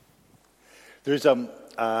There is,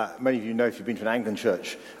 many of you know if you've been to an Anglican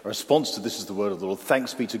church, a response to "This is the word of the Lord,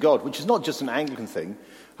 thanks be to God," which is not just an Anglican thing.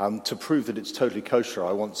 To prove that it's totally kosher,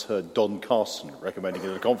 I once heard Don Carson recommending it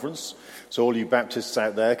at a conference. So all you Baptists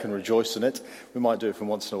out there can rejoice in it. We might do it from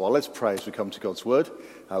once in a while. Let's pray as we come to God's word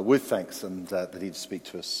with thanks and that He'd speak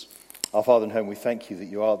to us. Our Father in heaven, we thank you that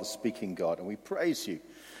you are the speaking God, and we praise you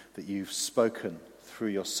that you've spoken through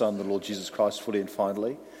your Son, the Lord Jesus Christ, fully and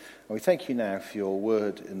finally. And we thank you now for your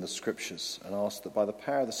word in the Scriptures and ask that by the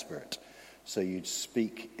power of the Spirit, so you'd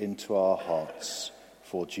speak into our hearts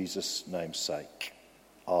for Jesus' name's sake.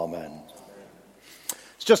 Amen.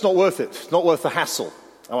 It's just not worth it. It's not worth the hassle.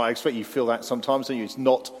 Oh, I expect you feel that sometimes, don't you? It's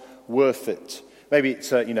not worth it. Maybe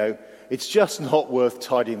it's, it's just not worth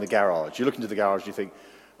tidying the garage. You look into the garage and you think,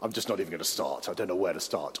 I'm just not even going to start. I don't know where to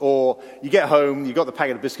start. Or you get home, you got the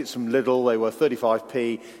packet of biscuits from Lidl. They were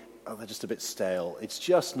 35p. Oh, they're just a bit stale. It's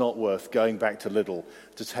just not worth going back to Lidl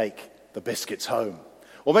to take the biscuits home.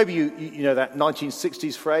 Or maybe you know that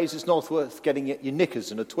 1960s phrase, it's not worth getting your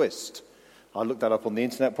knickers in a twist. I looked that up on the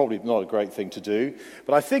internet, probably not a great thing to do.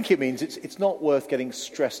 But I think it means it's not worth getting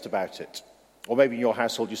stressed about it. Or maybe in your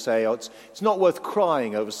household you say, it's not worth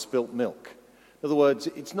crying over spilt milk. In other words,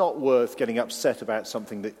 it's not worth getting upset about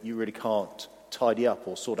something that you really can't tidy up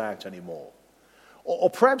or sort out anymore. Or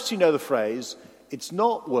perhaps you know the phrase, it's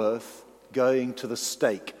not worth going to the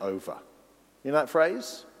stake over. You know that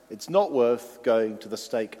phrase? It's not worth going to the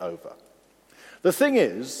stake over. The thing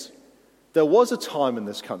is, there was a time in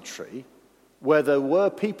this country where there were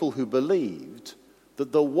people who believed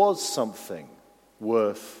that there was something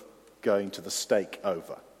worth going to the stake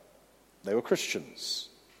over. They were Christians.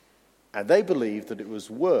 And they believed that it was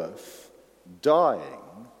worth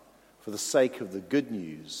dying for the sake of the good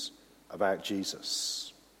news about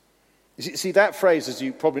Jesus. You see, that phrase, as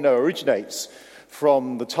you probably know, originates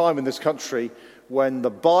from the time in this country when the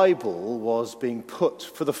Bible was being put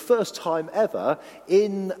for the first time ever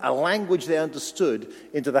in a language they understood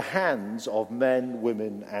into the hands of men,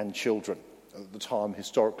 women, and children. At the time,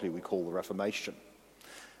 historically, we call the Reformation.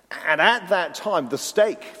 And at that time, the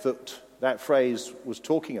stake that phrase was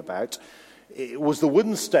talking about, it was the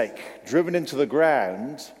wooden stake driven into the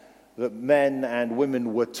ground that men and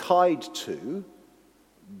women were tied to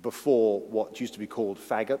before what used to be called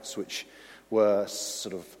faggots, which were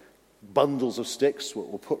sort of bundles of sticks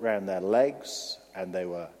were put around their legs, and they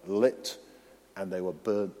were lit and they were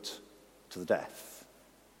burnt to the death.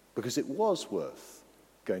 Because it was worth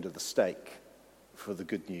going to the stake for the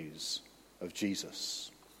good news of Jesus.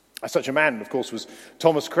 Such a man, of course, was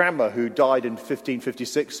Thomas Cranmer, who died in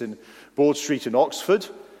 1556 in Broad Street in Oxford,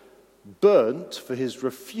 burnt for his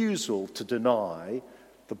refusal to deny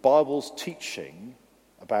the Bible's teaching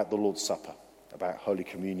about the Lord's Supper, about Holy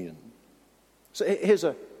Communion. So here's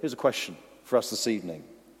a question for us this evening.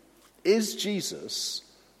 Is Jesus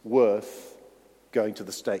worth going to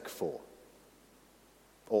the stake for?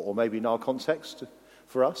 Or maybe in our context,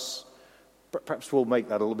 for us, perhaps we'll make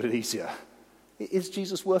that a little bit easier. Is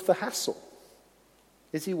Jesus worth the hassle?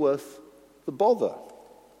 Is he worth the bother?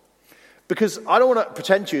 Because I don't want to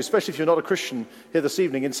pretend to you, especially if you're not a Christian here this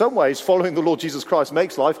evening, in some ways following the Lord Jesus Christ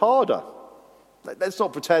makes life harder. Let's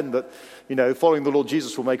not pretend that, following the Lord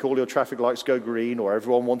Jesus will make all your traffic lights go green or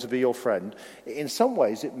everyone want to be your friend. In some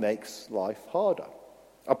ways, it makes life harder.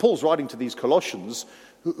 Paul's writing to these Colossians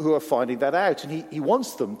who are finding that out, and he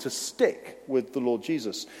wants them to stick with the Lord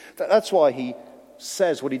Jesus. That's why he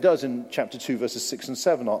says what he does in chapter 2, verses 6 and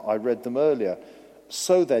 7. I read them earlier.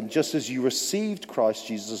 So then, just as you received Christ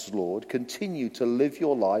Jesus as Lord, continue to live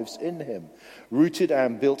your lives in him, rooted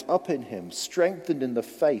and built up in him, strengthened in the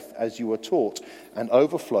faith as you were taught, and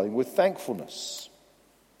overflowing with thankfulness.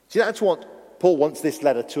 See, that's what Paul wants this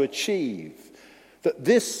letter to achieve. That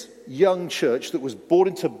this young church that was brought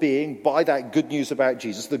into being by that good news about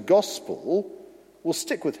Jesus, the gospel, will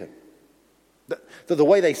stick with him. That the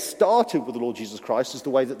way they started with the Lord Jesus Christ is the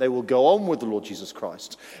way that they will go on with the Lord Jesus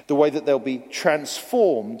Christ. The way that they'll be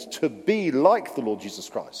transformed to be like the Lord Jesus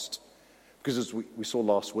Christ. Because as we saw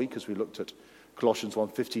last week, as we looked at Colossians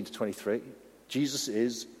 1:15 to 23, Jesus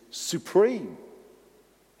is supreme.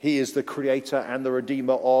 He is the creator and the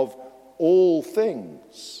redeemer of all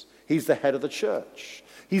things. He's the head of the church.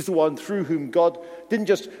 He's the one through whom God didn't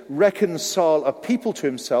just reconcile a people to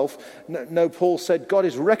himself. No, Paul said God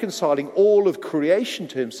is reconciling all of creation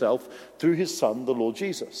to himself through his Son, the Lord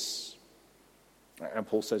Jesus. And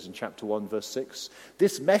Paul says in chapter 1, verse 6,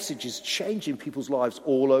 this message is changing people's lives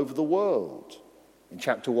all over the world. In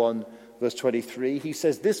chapter 1, verse 23, he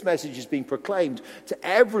says this message is being proclaimed to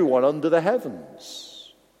everyone under the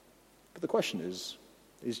heavens. But the question is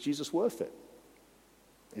Jesus worth it?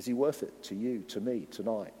 Is he worth it to you, to me,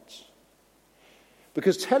 tonight?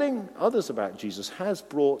 Because telling others about Jesus has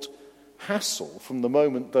brought hassle from the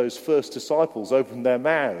moment those first disciples opened their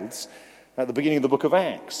mouths at the beginning of the book of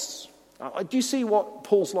Acts. Do you see what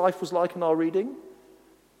Paul's life was like in our reading?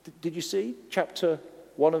 Did you see? Chapter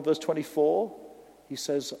 1 and verse 24, he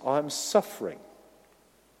says, I'm suffering.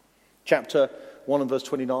 Chapter 1 and verse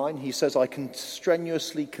 29, he says, I can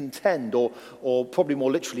strenuously contend, or probably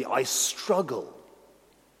more literally, I struggle.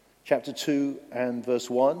 Chapter 2 and verse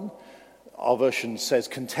 1, our version says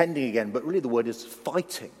contending again, but really the word is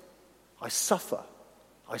fighting. I suffer,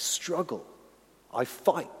 I struggle, I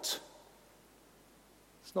fight.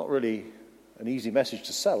 It's not really an easy message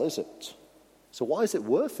to sell, is it? So why is it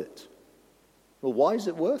worth it? Well, why is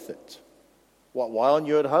it worth it? Why aren't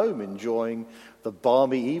you at home enjoying the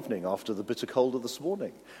balmy evening after the bitter cold of this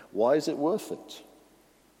morning? Why is it worth it?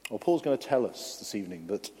 Well, Paul's going to tell us this evening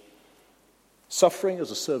that suffering as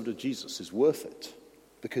a servant of Jesus is worth it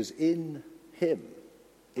because in him,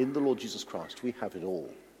 in the Lord Jesus Christ, we have it all.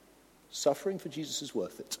 Suffering for Jesus is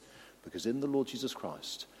worth it because in the Lord Jesus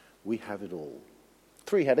Christ, we have it all.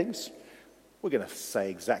 3 headings. We're going to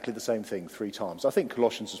say exactly the same thing 3 times. I think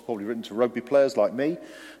Colossians was probably written to rugby players like me.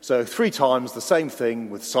 So 3 times the same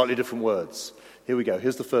thing with slightly different words. Here we go.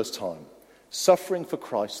 Here's the first time. Suffering for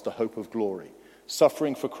Christ, the hope of glory.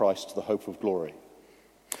 Suffering for Christ, the hope of glory.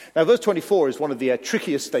 Now, verse 24 is one of the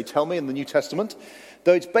trickiest, they tell me, in the New Testament.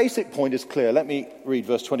 Though its basic point is clear. Let me read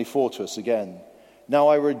verse 24 to us again. Now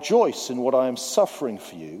I rejoice in what I am suffering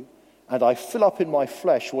for you, and I fill up in my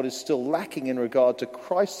flesh what is still lacking in regard to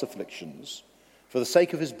Christ's afflictions, for the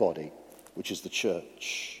sake of his body, which is the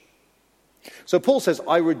church. So Paul says,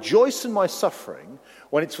 I rejoice in my suffering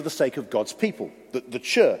when it's for the sake of God's people, the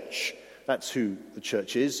church. That's who the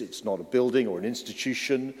church is. It's not a building or an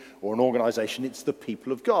institution or an organization. It's the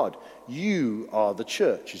people of God. You are the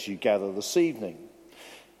church as you gather this evening.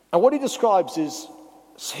 And what he describes is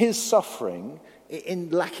his suffering in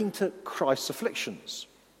lacking to Christ's afflictions.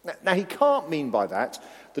 Now, he can't mean by that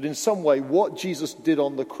in some way what Jesus did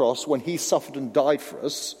on the cross when he suffered and died for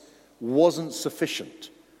us wasn't sufficient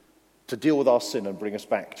to deal with our sin and bring us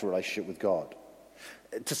back to relationship with God.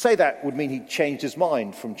 To say that would mean he changed his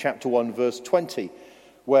mind from chapter 1, verse 20,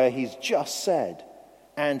 where he's just said,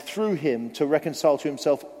 and through him to reconcile to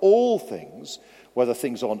himself all things, whether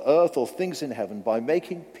things on earth or things in heaven, by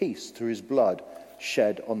making peace through his blood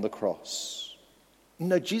shed on the cross.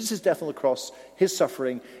 No, Jesus' death on the cross, his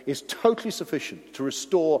suffering, is totally sufficient to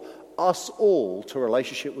restore us all to a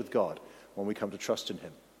relationship with God when we come to trust in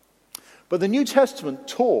him. But the New Testament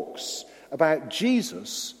talks about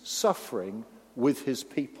Jesus suffering with his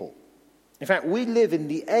people. In fact, we live in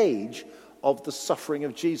the age of the suffering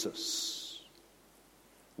of Jesus.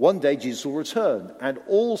 One day Jesus will return and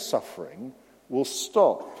all suffering will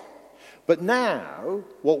stop. But now,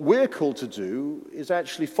 what we're called to do is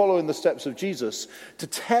actually follow in the steps of Jesus to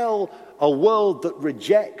tell a world that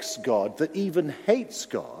rejects God, that even hates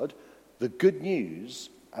God, the good news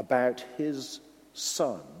about his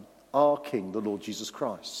Son, our King, the Lord Jesus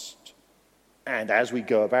Christ. And as we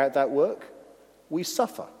go about that work, we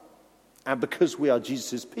suffer. And because we are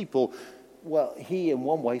Jesus' people, well, he in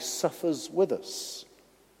one way suffers with us.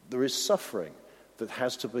 There is suffering that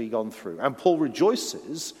has to be gone through. And Paul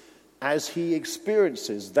rejoices as he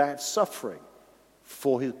experiences that suffering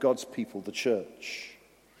for God's people, the church.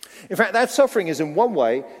 In fact, that suffering is in one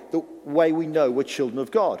way the way we know we're children of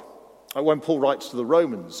God. When Paul writes to the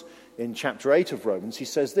Romans in chapter 8 of Romans, he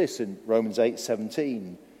says this in Romans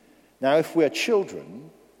 8:17. Now if we are children,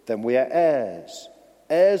 then we are heirs,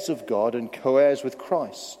 heirs of God and co-heirs with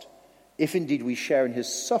Christ, if indeed we share in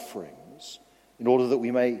his sufferings, in order that we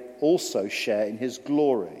may also share in his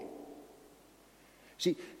glory.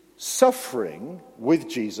 See, suffering with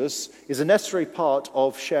Jesus is a necessary part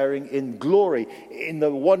of sharing in glory, in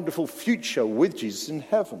the wonderful future with Jesus in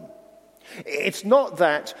heaven. It's not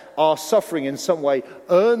that our suffering in some way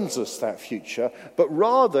earns us that future, but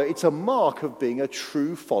rather it's a mark of being a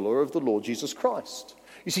true follower of the Lord Jesus Christ.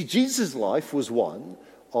 You see, Jesus' life was one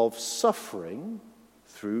of suffering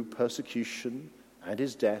through persecution and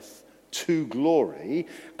his death to glory,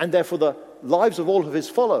 and therefore the lives of all of his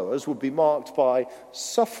followers would be marked by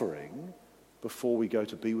suffering before we go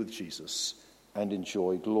to be with Jesus and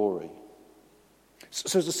enjoy glory.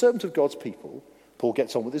 So as a servant of God's people, Paul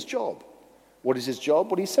gets on with his job. What is his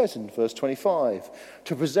job? Well, he says in verse 25,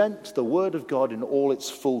 to present the word of God in all its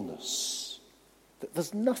fullness.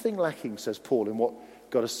 There's nothing lacking, says Paul, in what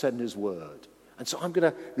God has said in his word. And so I'm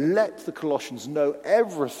going to let the Colossians know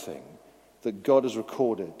everything that God has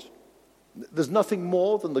recorded. There's nothing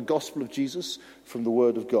more than the gospel of Jesus from the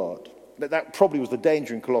word of God. That probably was the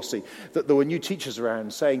danger in Colossae, that there were new teachers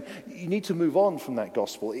around saying, you need to move on from that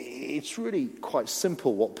gospel. It's really quite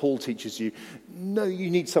simple what Paul teaches you. No,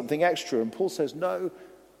 you need something extra. And Paul says, no,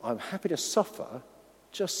 I'm happy to suffer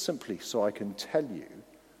just simply so I can tell you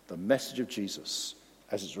the message of Jesus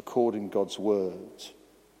as it's recorded in God's word.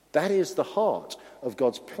 That is the heart of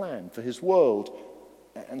God's plan for his world.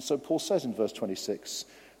 And so Paul says in verse 26,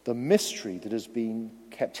 the mystery that has been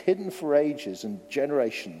kept hidden for ages and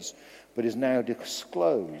generations, but is now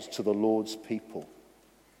disclosed to the Lord's people.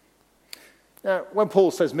 Now, when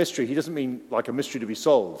Paul says mystery, he doesn't mean like a mystery to be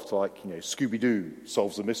solved, like, Scooby-Doo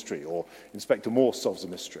solves a mystery or Inspector Morse solves a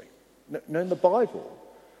mystery. No, in the Bible,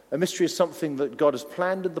 a mystery is something that God has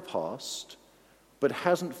planned in the past, but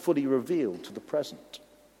hasn't fully revealed to the present.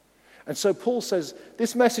 And so Paul says,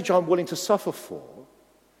 this message I'm willing to suffer for,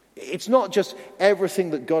 it's not just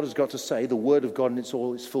everything that God has got to say, the word of God in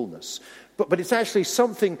all its fullness, but it's actually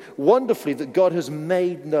something wonderfully that God has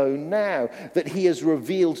made known now, that he has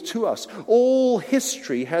revealed to us. All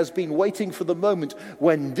history has been waiting for the moment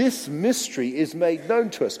when this mystery is made known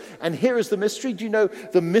to us. And here is the mystery. Do you know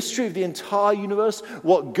the mystery of the entire universe?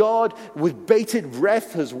 What God, with bated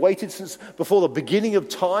breath, has waited since before the beginning of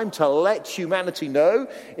time to let humanity know?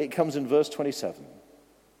 It comes in verse 27.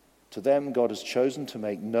 To them God has chosen to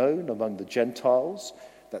make known among the Gentiles,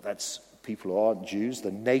 that's people who aren't Jews,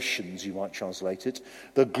 the nations you might translate it,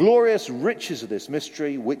 the glorious riches of this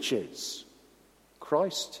mystery, which is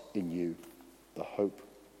Christ in you, the hope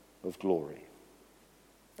of glory.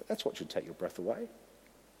 That's what should take your breath away.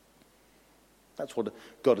 That's what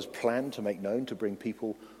God has planned to make known, to bring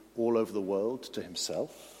people all over the world to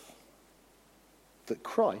himself. That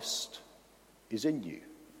Christ is in you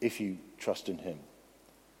if you trust in him.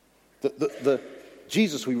 The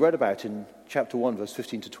Jesus we read about in chapter 1, verse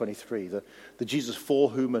 15 to 23, the Jesus for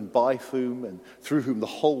whom and by whom and through whom the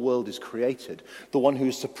whole world is created, the one who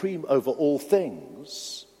is supreme over all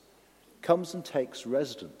things, comes and takes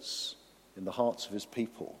residence in the hearts of his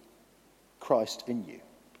people. Christ in you.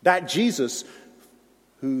 That Jesus,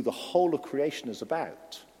 who the whole of creation is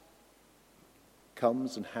about,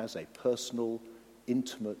 comes and has a personal,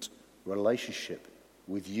 intimate relationship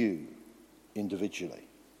with you individually.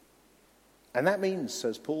 And that means,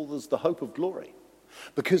 says Paul, there's the hope of glory.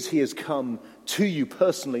 Because he has come to you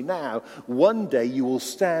personally now, one day you will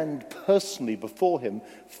stand personally before him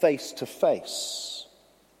face to face.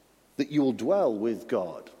 That you will dwell with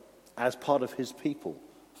God as part of his people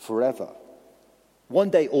forever. One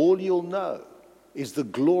day all you'll know is the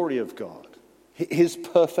glory of God, his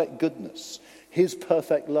perfect goodness, his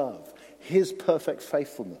perfect love, his perfect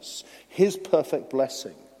faithfulness, his perfect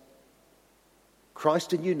blessing.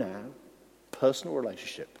 Christ in you now, personal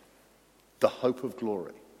relationship, the hope of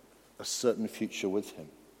glory, a certain future with him.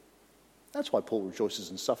 That's why Paul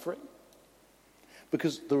rejoices in suffering.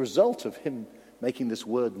 Because the result of him making this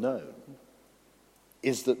word known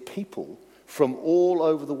is that people from all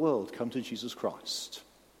over the world come to Jesus Christ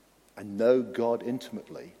and know God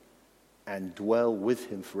intimately and dwell with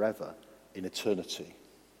him forever in eternity.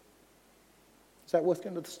 Is that worth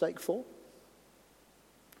going to the stake for?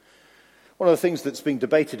 One of the things that's being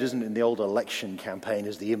debated, isn't it, in the old election campaign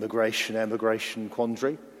is the immigration-emigration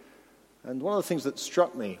quandary. And one of the things that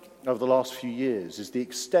struck me over the last few years is the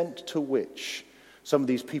extent to which some of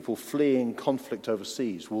these people fleeing conflict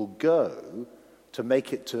overseas will go to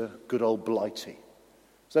make it to good old Blighty.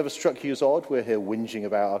 Has it ever struck you as odd? We're here whinging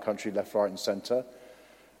about our country left, right and centre.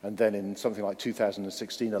 And then in something like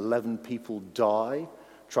 2016, 11 people die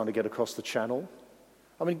trying to get across the channel.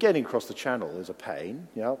 I mean, getting across the channel is a pain,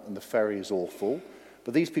 and the ferry is awful.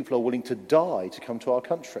 But these people are willing to die to come to our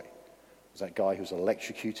country. There's that guy who's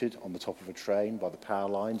electrocuted on the top of a train by the power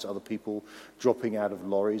lines, other people dropping out of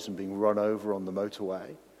lorries and being run over on the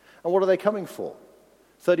motorway. And what are they coming for?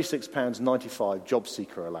 £36.95 job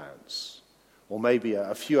seeker allowance. Or maybe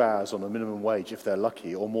a few hours on a minimum wage if they're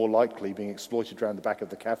lucky, or more likely being exploited around the back of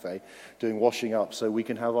the cafe doing washing up so we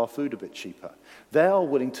can have our food a bit cheaper. They are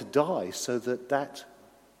willing to die so that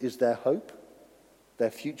is their hope, their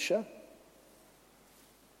future.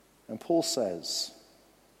 And Paul says,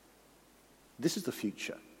 this is the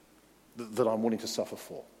future that I'm willing to suffer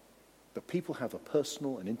for. That people have a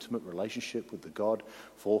personal and intimate relationship with the God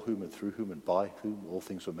for whom and through whom and by whom all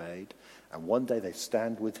things were made. And one day they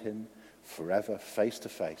stand with him forever, face to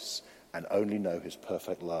face, and only know his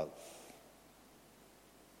perfect love.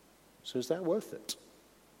 So is that worth it?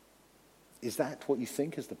 Is that what you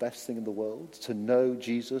think is the best thing in the world? To know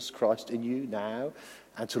Jesus Christ in you now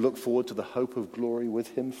and to look forward to the hope of glory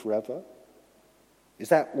with him forever? Is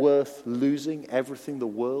that worth losing everything the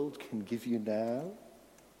world can give you now?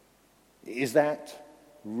 Is that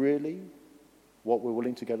really what we're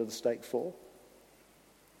willing to go to the stake for?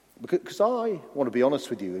 Because I want to be honest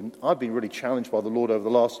with you, and I've been really challenged by the Lord over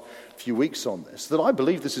the last few weeks on this, that I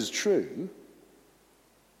believe this is true,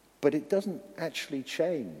 but it doesn't actually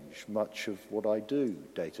change much of what I do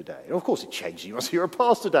day to day. And of course it changes. You must hear a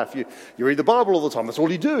pastor, Daff. You read the Bible all the time. That's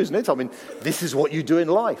all you do, isn't it? I mean, this is what you do in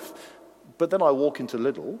life. But then I walk into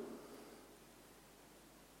Lidl,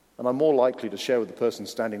 and I'm more likely to share with the person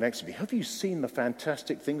standing next to me, have you seen the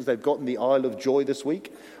fantastic things they've got in the Isle of Joy this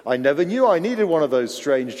week? I never knew I needed one of those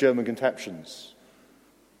strange German contraptions.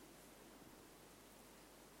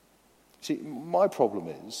 See, my problem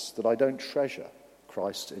is that I don't treasure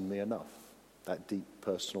Christ in me enough, that deep,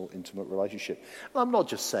 personal, intimate relationship. And I'm not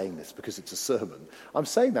just saying this because it's a sermon. I'm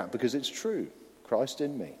saying that because it's true. Christ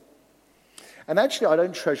in me. And actually, I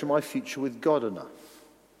don't treasure my future with God enough,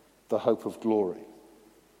 the hope of glory.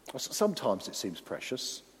 Sometimes it seems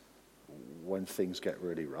precious when things get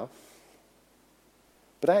really rough.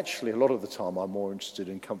 But actually, a lot of the time, I'm more interested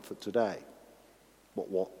in comfort today.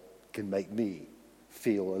 What can make me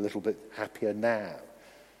feel a little bit happier now?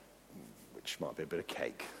 Which might be a bit of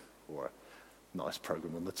cake, or a nice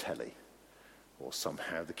program on the telly, or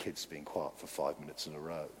somehow the kids being quiet for 5 minutes in a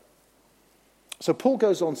row. So Paul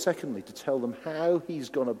goes on, secondly, to tell them how he's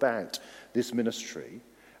gone about this ministry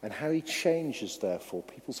and how he changes, therefore,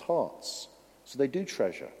 people's hearts. So they do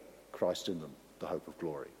treasure Christ in them, the hope of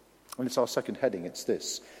glory. And it's our second heading. It's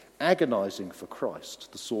this: agonizing for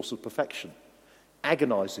Christ, the source of perfection.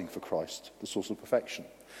 Agonizing for Christ, the source of perfection.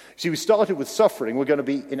 See, we started with suffering. We're going to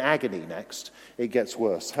be in agony next. It gets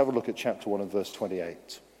worse. Have a look at chapter 1 and verse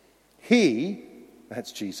 28. He,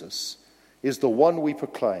 that's Jesus, is the one we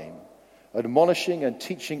proclaim, admonishing and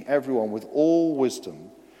teaching everyone with all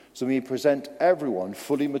wisdom, so we present everyone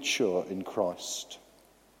fully mature in Christ.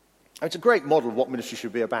 And it's a great model of what ministry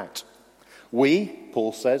should be about. We,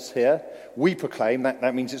 Paul says here, we proclaim.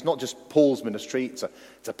 That means it's not just Paul's ministry. It's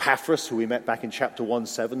Epaphras, who we met back in chapter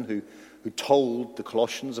 1:7, who told the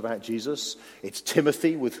Colossians about Jesus. It's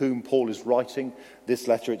Timothy, with whom Paul is writing this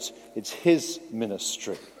letter. It's his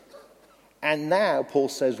ministry. And now Paul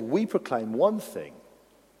says we proclaim one thing: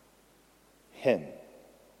 him,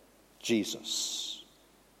 Jesus.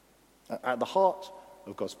 At the heart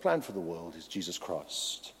of God's plan for the world is Jesus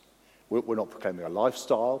Christ. We're not proclaiming a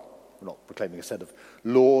lifestyle. We're not proclaiming a set of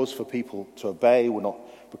laws for people to obey. We're not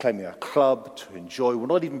proclaiming a club to enjoy. We're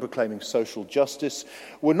not even proclaiming social justice.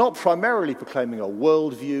 We're not primarily proclaiming a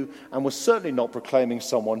worldview, and we're certainly not proclaiming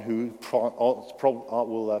someone who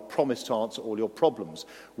will promise to answer all your problems.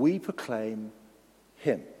 We proclaim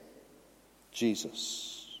him,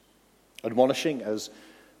 Jesus. Admonishing, as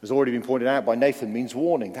has already been pointed out by Nathan, means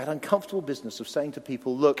warning. That uncomfortable business of saying to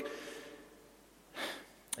people, look,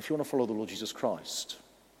 if you want to follow the Lord Jesus Christ,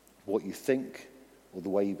 what you think or the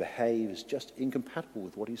way you behave is just incompatible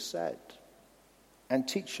with what he said. And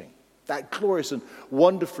teaching, that glorious and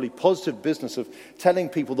wonderfully positive business of telling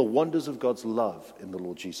people the wonders of God's love in the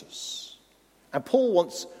Lord Jesus. And Paul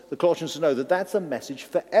wants the Colossians to know that that's a message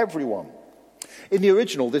for everyone. In the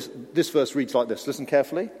original, this verse reads like this. Listen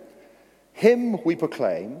carefully. Him we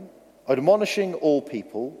proclaim, admonishing all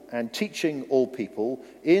people and teaching all people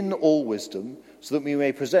in all wisdom, so that we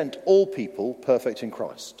may present all people perfect in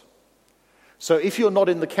Christ. So if you're not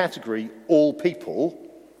in the category all people,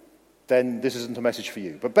 then this isn't a message for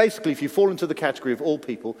you. But basically, if you fall into the category of all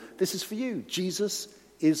people, this is for you. Jesus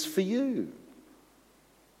is for you.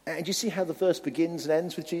 And you see how the verse begins and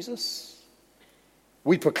ends with Jesus?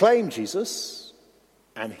 We proclaim Jesus,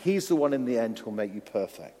 and he's the one in the end who will make you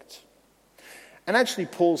perfect. And actually,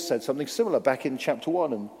 Paul said something similar back in chapter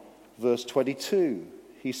 1 and verse 22.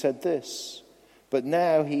 He said this: but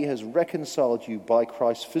now he has reconciled you by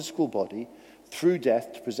Christ's physical body through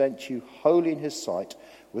death to present you holy in his sight,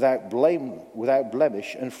 without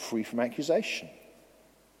blemish, and free from accusation.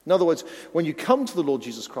 In other words, when you come to the Lord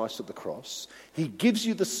Jesus Christ at the cross, he gives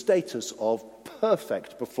you the status of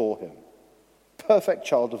perfect before him. Perfect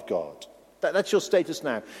child of God. That's your status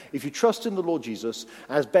now. If you trust in the Lord Jesus,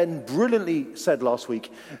 as Ben brilliantly said last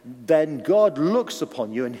week, then God looks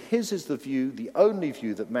upon you, and his is the view, the only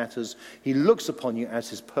view that matters. He looks upon you as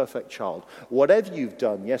his perfect child. Whatever you've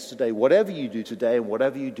done yesterday, whatever you do today, and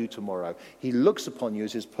whatever you do tomorrow, he looks upon you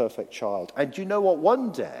as his perfect child. And you know what?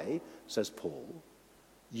 One day, says Paul,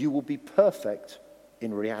 you will be perfect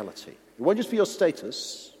in reality. It won't just be your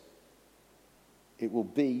status, it will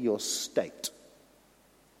be your state.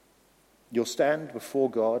 You'll stand before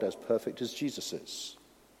God as perfect as Jesus is,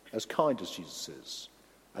 as kind as Jesus is,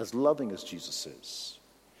 as loving as Jesus is.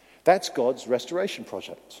 That's God's restoration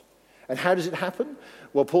project. And how does it happen?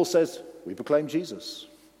 Well, Paul says, we proclaim Jesus.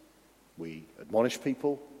 we admonish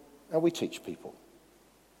people, and we teach people.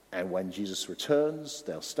 And when Jesus returns,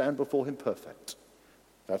 they'll stand before him perfect.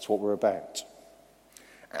 That's what we're about.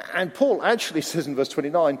 And Paul actually says in verse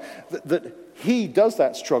 29 that he does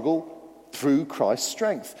that struggle through Christ's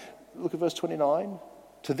strength. Look at verse 29.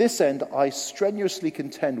 To this end, I strenuously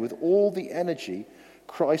contend with all the energy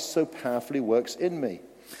Christ so powerfully works in me.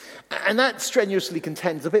 And that strenuously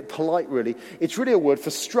contends, a bit polite really. It's really a word for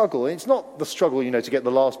struggle. And it's not the struggle, to get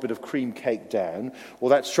the last bit of cream cake down,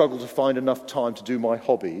 or that struggle to find enough time to do my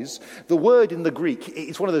hobbies. The word in the Greek,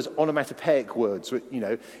 it's one of those onomatopoeic words,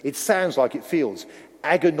 it sounds like it feels.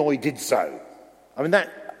 Agonoidizo. I mean,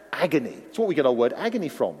 that agony, it's what we get our word agony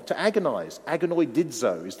from, to agonize.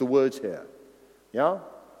 Agonoidizo is the word here. Yeah?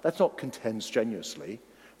 That's not contend strenuously.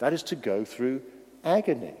 That is to go through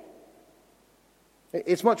agony.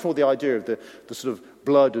 It's much more the idea of the sort of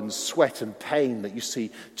blood and sweat and pain that you see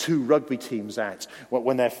two rugby teams at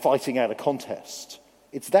when they're fighting out a contest.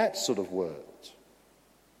 It's that sort of word.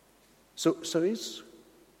 So is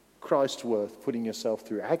Christ worth putting yourself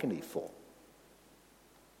through agony for?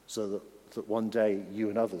 So that one day you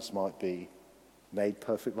and others might be made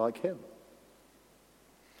perfect like him.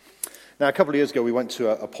 Now, a couple of years ago, we went to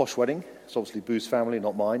a posh wedding. It's obviously Boo's family,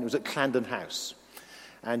 not mine. It was at Clandon House.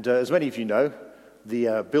 And as many of you know,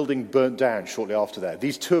 the building burnt down shortly after that.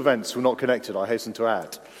 These two events were not connected, I hasten to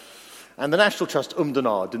add. And the National Trust ummed,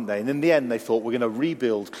 didn't they? And in the end, they thought, we're going to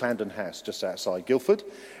rebuild Clandon House just outside Guildford.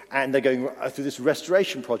 And they're going through this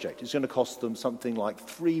restoration project. It's going to cost them something like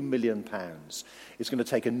 £3 million. It's going to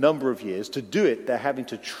take a number of years. To do it, they're having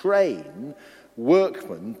to train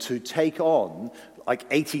workmen to take on like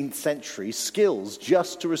 18th century skills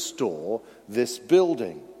just to restore this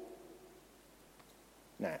building.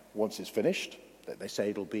 Now, once it's finished, they say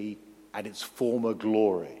it'll be at its former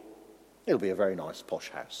glory. It'll be a very nice posh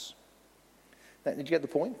house. Now, did you get the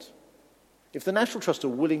point? If the National Trust are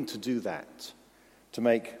willing to do that, to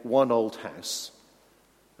make one old house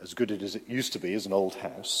as good as it used to be as an old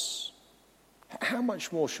house, how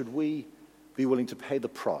much more should we be willing to pay the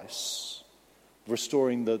price of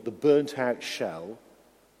restoring the burnt-out shell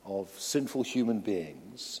of sinful human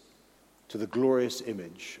beings to the glorious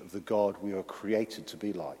image of the God we are created to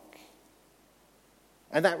be like?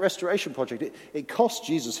 And that restoration project, it cost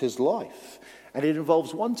Jesus his life. And it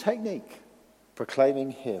involves one technique,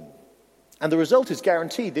 proclaiming him. And the result is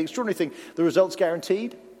guaranteed. The extraordinary thing, the result's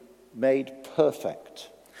guaranteed, made perfect.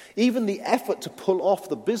 Even the effort to pull off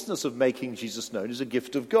the business of making Jesus known is a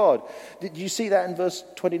gift of God. Did you see that in verse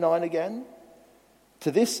 29 again?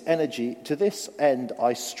 To this end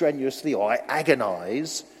I strenuously, or I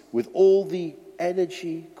agonize with all the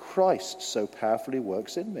energy Christ so powerfully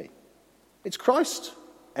works in me. It's Christ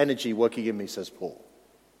energy working in me, says Paul.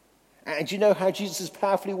 And do you know how Jesus is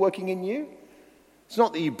powerfully working in you? It's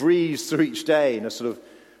not that you breeze through each day in a sort of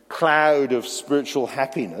cloud of spiritual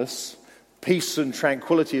happiness, peace and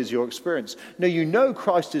tranquility as your experience. No, you know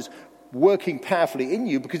Christ is working powerfully in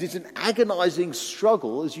you because it's an agonizing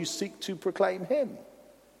struggle as you seek to proclaim him.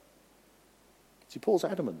 See, Paul's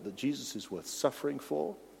adamant that Jesus is worth suffering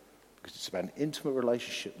for because it's about an intimate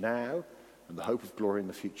relationship now and the hope of glory in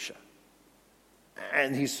the future.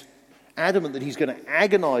 And he's adamant that he's going to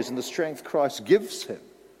agonize in the strength Christ gives him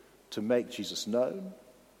to make Jesus known.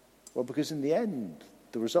 Well, because in the end,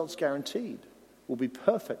 the result's guaranteed. We'll be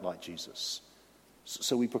perfect like Jesus.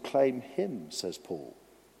 So we proclaim him, says Paul.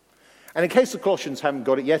 And in case the Colossians haven't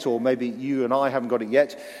got it yet, or maybe you and I haven't got it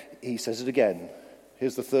yet, he says it again.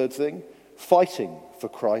 Here's the third thing. Fighting for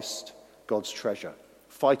Christ, God's treasure.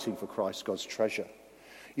 Fighting for Christ, God's treasure.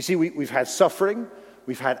 You see, we've had suffering,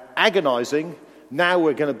 we've had agonizing. Now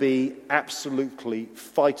we're going to be absolutely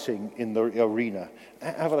fighting in the arena.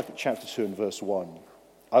 Have a look at chapter 2 and verse 1.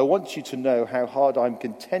 I want you to know how hard I'm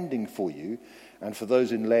contending for you and for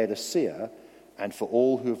those in Laodicea and for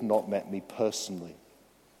all who have not met me personally.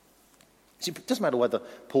 See, it doesn't matter whether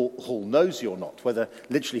Paul knows you or not, whether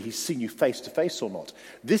literally he's seen you face to face or not.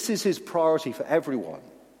 This is his priority for everyone.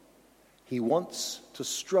 He wants to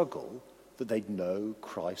struggle that they'd know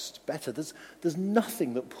Christ better. There's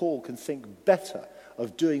nothing that Paul can think better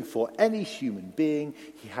of doing for any human being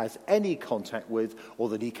he has any contact with, or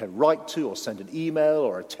that he can write to or send an email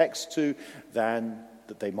or a text to, than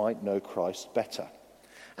that they might know Christ better.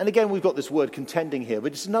 And again, we've got this word contending here,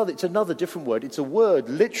 but it's another different word. It's a word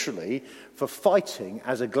literally for fighting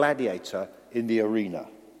as a gladiator in the arena.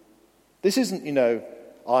 This isn't,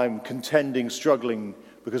 I'm contending, struggling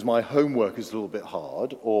because my homework is a little bit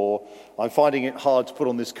hard, or I'm finding it hard to put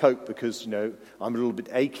on this coat because, I'm a little bit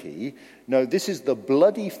achy. No, this is the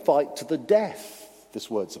bloody fight to the death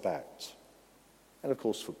this word's about. And of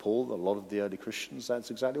course, for Paul, a lot of the early Christians,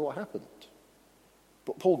 that's exactly what happened.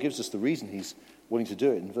 But Paul gives us the reason he's willing to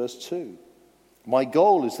do it in verse 2. My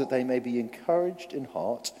goal is that they may be encouraged in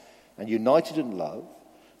heart and united in love,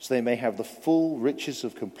 so they may have the full riches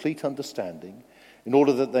of complete understanding, in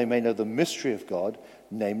order that they may know the mystery of God,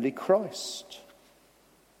 namely Christ.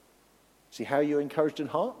 See, how are you encouraged in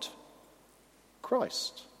heart?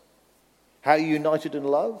 Christ. How are you united in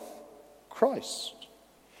love? Christ.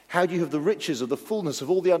 How do you have the riches of the fullness of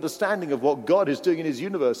all the understanding of what God is doing in his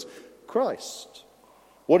universe? Christ.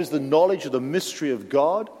 What is the knowledge of the mystery of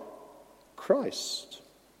God? Christ.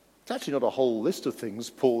 It's actually not a whole list of things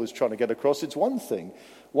Paul is trying to get across. It's one thing,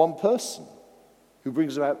 one person who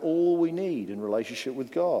brings about all we need in relationship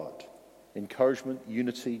with God. Encouragement,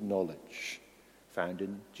 unity, knowledge, found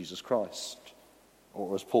in Jesus Christ.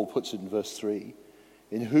 Or as Paul puts it in verse 3,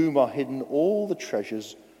 in whom are hidden all the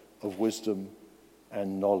treasures of wisdom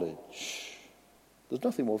and knowledge. There's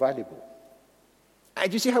nothing more valuable. And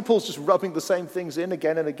do you see how Paul's just rubbing the same things in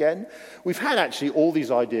again and again? We've had actually all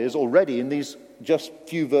these ideas already in these just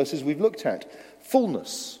few verses we've looked at.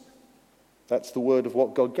 Fullness. That's the word of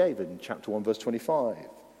what God gave in chapter 1, verse 25.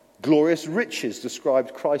 Glorious riches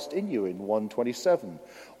described Christ in you in 1:27.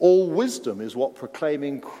 All wisdom is what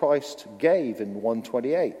proclaiming Christ gave in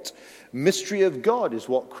 1:28. Mystery of God is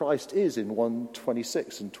what Christ is in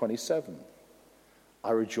 1:26 and 27.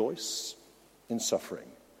 I rejoice in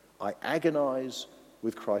suffering. I agonize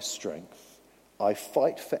with Christ's strength. I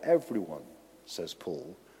fight for everyone, says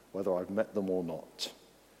Paul, whether I've met them or not,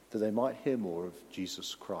 that they might hear more of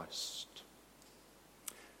Jesus Christ.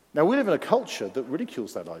 Now, we live in a culture that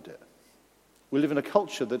ridicules that idea. We live in a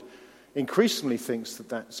culture that increasingly thinks that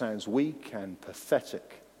that sounds weak and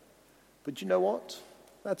pathetic. But do you know what?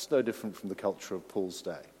 That's no different from the culture of Paul's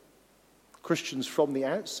day. Christians from the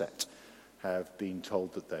outset have been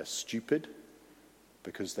told that they're stupid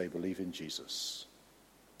because they believe in Jesus,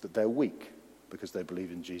 that they're weak because they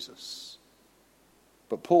believe in Jesus.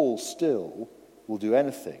 But Paul still will do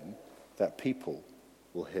anything that people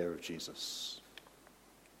will hear of Jesus.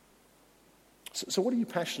 So what are you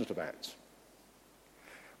passionate about?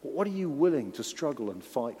 What are you willing to struggle and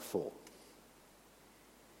fight for?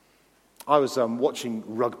 I was watching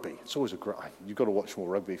rugby. It's always you've got to watch more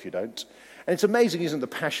rugby if you don't. And it's amazing, isn't it, the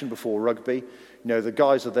passion before rugby? You know, the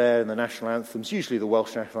guys are there in the national anthems, usually the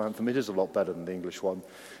Welsh national anthem. It is a lot better than the English one.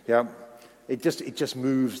 Yeah, it just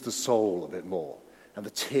moves the soul a bit more. And the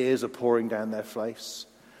tears are pouring down their face.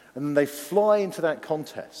 And then they fly into that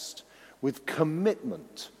contest with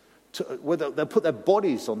commitment where they'll put their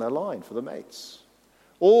bodies on their line for the mates.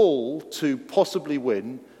 All to possibly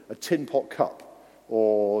win a Tin Pot Cup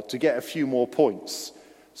or to get a few more points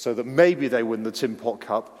so that maybe they win the Tin Pot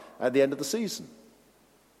Cup at the end of the season.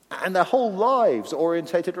 And their whole lives are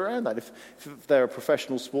orientated around that. If they're a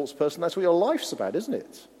professional sports person, that's what your life's about, isn't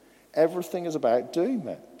it? Everything is about doing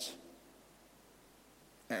that.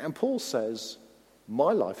 And Paul says,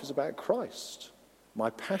 my life is about Christ. My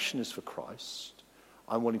passion is for Christ.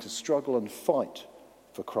 I'm willing to struggle and fight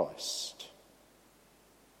for Christ.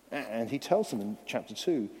 And he tells them in chapter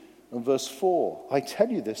 2 and verse 4, I tell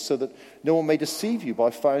you this so that no one may deceive you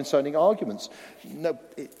by fine-sounding arguments. No,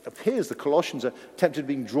 it appears the Colossians are tempted to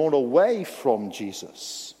being drawn away from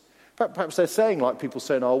Jesus. Perhaps they're saying, like people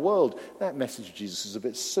say in our world, that message of Jesus is a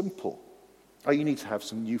bit simple. Oh, you need to have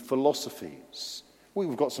some new philosophies.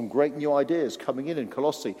 We've got some great new ideas coming in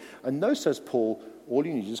Colossae. And no, says Paul, all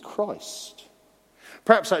you need is Christ.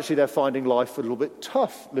 Perhaps actually they're finding life a little bit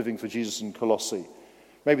tough living for Jesus in Colossae.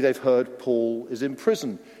 Maybe they've heard Paul is in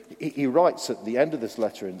prison. He writes at the end of this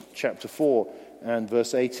letter in chapter 4 and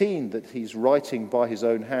verse 18 that he's writing by his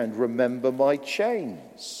own hand, remember my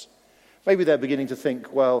chains. Maybe they're beginning to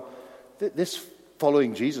think, well, this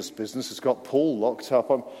following Jesus business has got Paul locked up.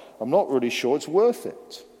 I'm not really sure it's worth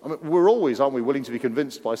it. I mean, we're always, aren't we, willing to be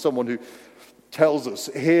convinced by someone who tells us,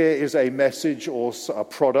 here is a message or a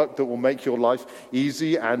product that will make your life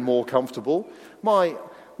easy and more comfortable. My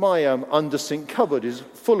under-sink cupboard is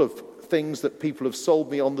full of things that people have sold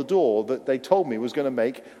me on the door that they told me was going to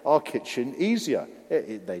make our kitchen easier.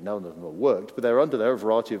 None of them have worked, but they're under there a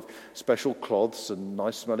variety of special cloths and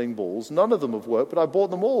nice-smelling balls. None of them have worked, but I bought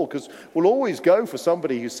them all because we'll always go for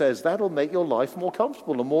somebody who says that'll make your life more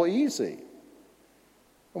comfortable and more easy.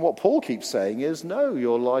 And what Paul keeps saying is, no,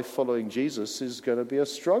 your life following Jesus is going to be a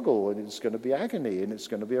struggle, and it's going to be agony, and it's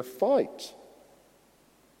going to be a fight.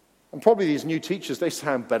 And probably these new teachers, they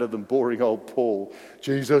sound better than boring old Paul.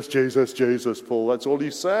 Jesus, Jesus, Jesus, Paul, that's all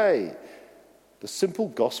you say. The simple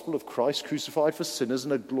gospel of Christ crucified for sinners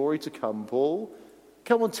and a glory to come, Paul.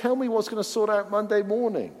 Come on, tell me what's going to sort out Monday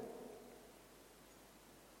morning.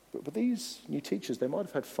 But these new teachers, they might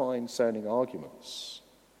have had fine-sounding arguments.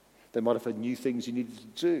 They might have had new things you needed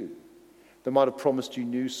to do. They might have promised you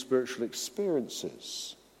new spiritual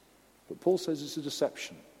experiences. But Paul says it's a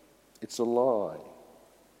deception. It's a lie.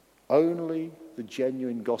 Only the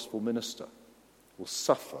genuine gospel minister will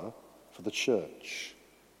suffer for the church,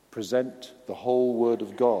 present the whole word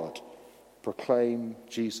of God, proclaim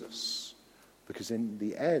Jesus. Because in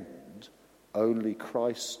the end, only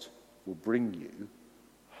Christ will bring you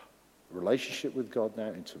a relationship with God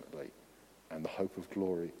now intimately and the hope of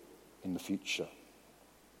glory in the future.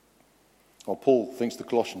 Well, Paul thinks the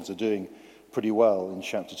Colossians are doing pretty well in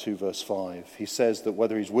chapter 2, verse 5. He says that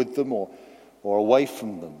whether he's with them or away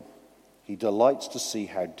from them, he delights to see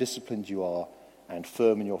how disciplined you are and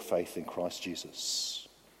firm in your faith in Christ Jesus.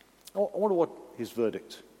 I wonder what his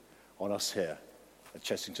verdict on us here at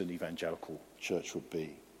Chessington Evangelical Church would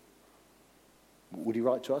be. Would he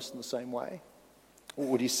write to us in the same way? Or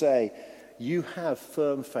would he say, you have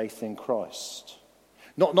firm faith in Christ?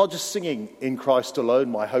 Not just singing, in Christ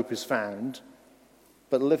alone my hope is found,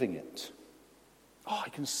 but living it. Oh, I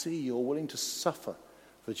can see you're willing to suffer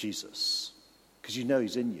for Jesus because you know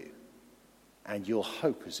he's in you. And your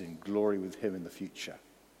hope is in glory with him in the future.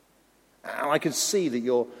 And I can see that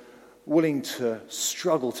you're willing to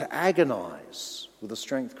struggle, to agonize with the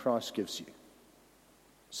strength Christ gives you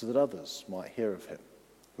so that others might hear of him,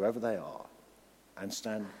 whoever they are, and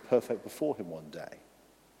stand perfect before him one day.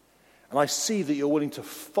 And I see that you're willing to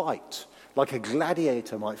fight like a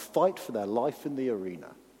gladiator might fight for their life in the arena,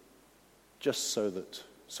 just so that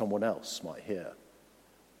someone else might hear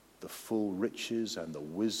the full riches and the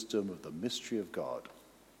wisdom of the mystery of God,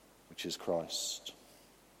 which is Christ.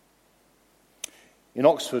 In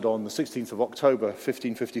Oxford on the 16th of October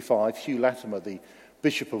 1555, Hugh Latimer, the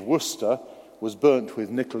Bishop of Worcester, was burnt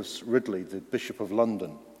with Nicholas Ridley, the Bishop of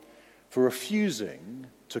London, for refusing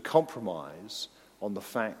to compromise on the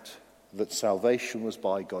fact that salvation was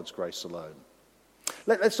by God's grace alone.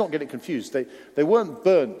 Let's not get it confused. They weren't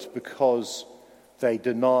burnt because they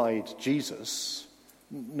denied Jesus.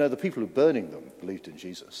 No, the people who were burning them believed in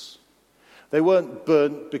Jesus. They weren't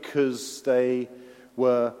burnt because they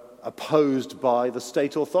were opposed by the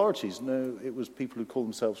state authorities. No, it was people who called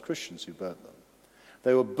themselves Christians who burnt them.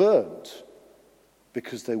 They were burnt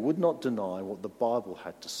because they would not deny what the Bible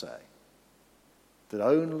had to say, that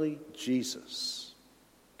only Jesus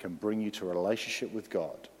can bring you to a relationship with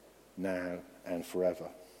God now and forever.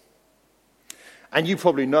 And you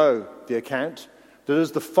probably know the account that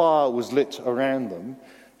as the fire was lit around them,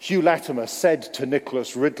 Hugh Latimer said to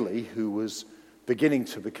Nicholas Ridley, who was beginning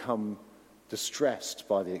to become distressed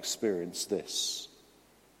by the experience, this: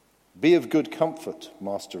 "Be of good comfort,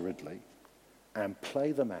 Master Ridley, and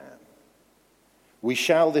play the man. We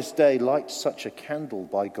shall this day light such a candle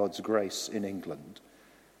by God's grace in England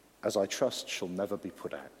as I trust shall never be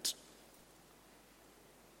put out."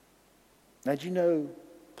 Now, do you know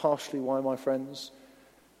partially why, my friends,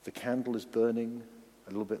 the candle is burning a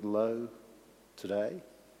little bit low today?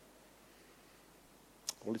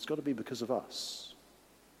 Well, it's got to be because of us.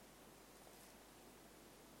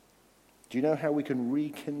 Do you know how we can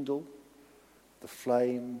rekindle the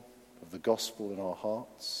flame of the gospel in our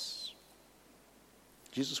hearts?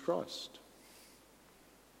 Jesus Christ.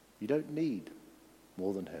 You don't need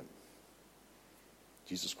more than him.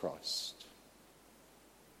 Jesus Christ.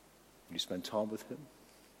 Will you spend time with him?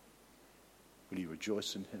 Will you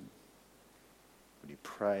rejoice in him? Will you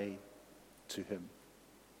pray to him?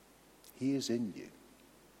 He is in you.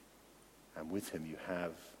 And with him you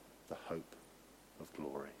have the hope of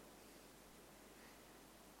glory.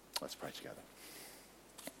 Let's pray together.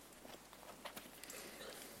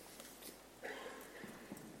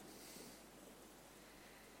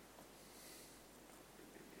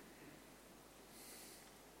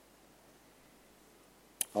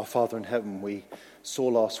 Our Father in heaven, we saw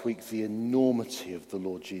last week the enormity of the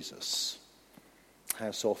Lord Jesus.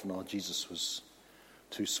 How so often our Jesus was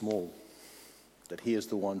too small, that he is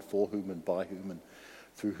the one for whom and by whom and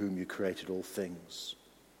through whom you created all things,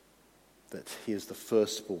 that he is the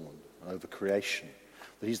firstborn over creation,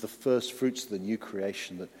 that he's the first fruits of the new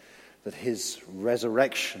creation, that his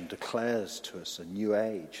resurrection declares to us a new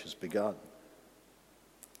age has begun,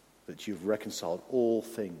 that you've reconciled all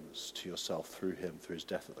things to yourself through him, through his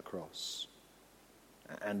death at the cross.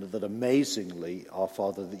 And that amazingly, our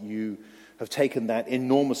Father, that you have taken that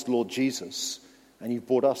enormous Lord Jesus and you've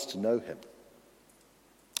brought us to know him.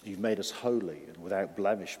 You've made us holy and without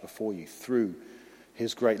blemish before you through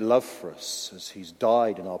his great love for us as he's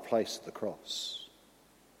died in our place at the cross.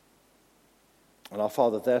 And our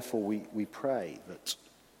Father, therefore, we pray that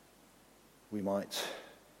we might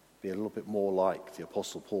be a little bit more like the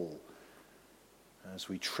Apostle Paul as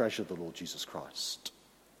we treasure the Lord Jesus Christ,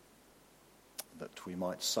 that we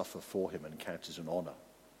might suffer for him and count it an honor,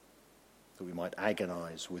 that we might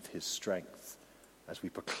agonize with his strength as we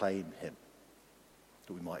proclaim him,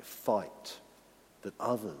 that we might fight, that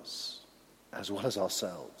others, as well as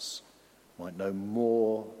ourselves, might know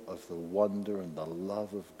more of the wonder and the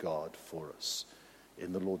love of God for us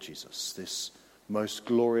in the Lord Jesus, this most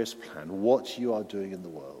glorious plan, what you are doing in the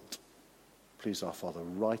world. Please, our Father,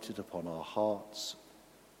 write it upon our hearts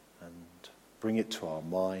and bring it to our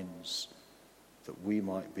minds, that we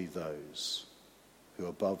might be those who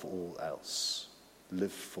above all else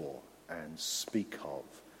live for and speak of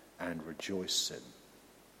and rejoice in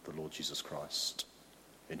the Lord Jesus Christ,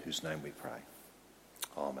 in whose name we pray.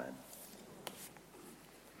 Amen.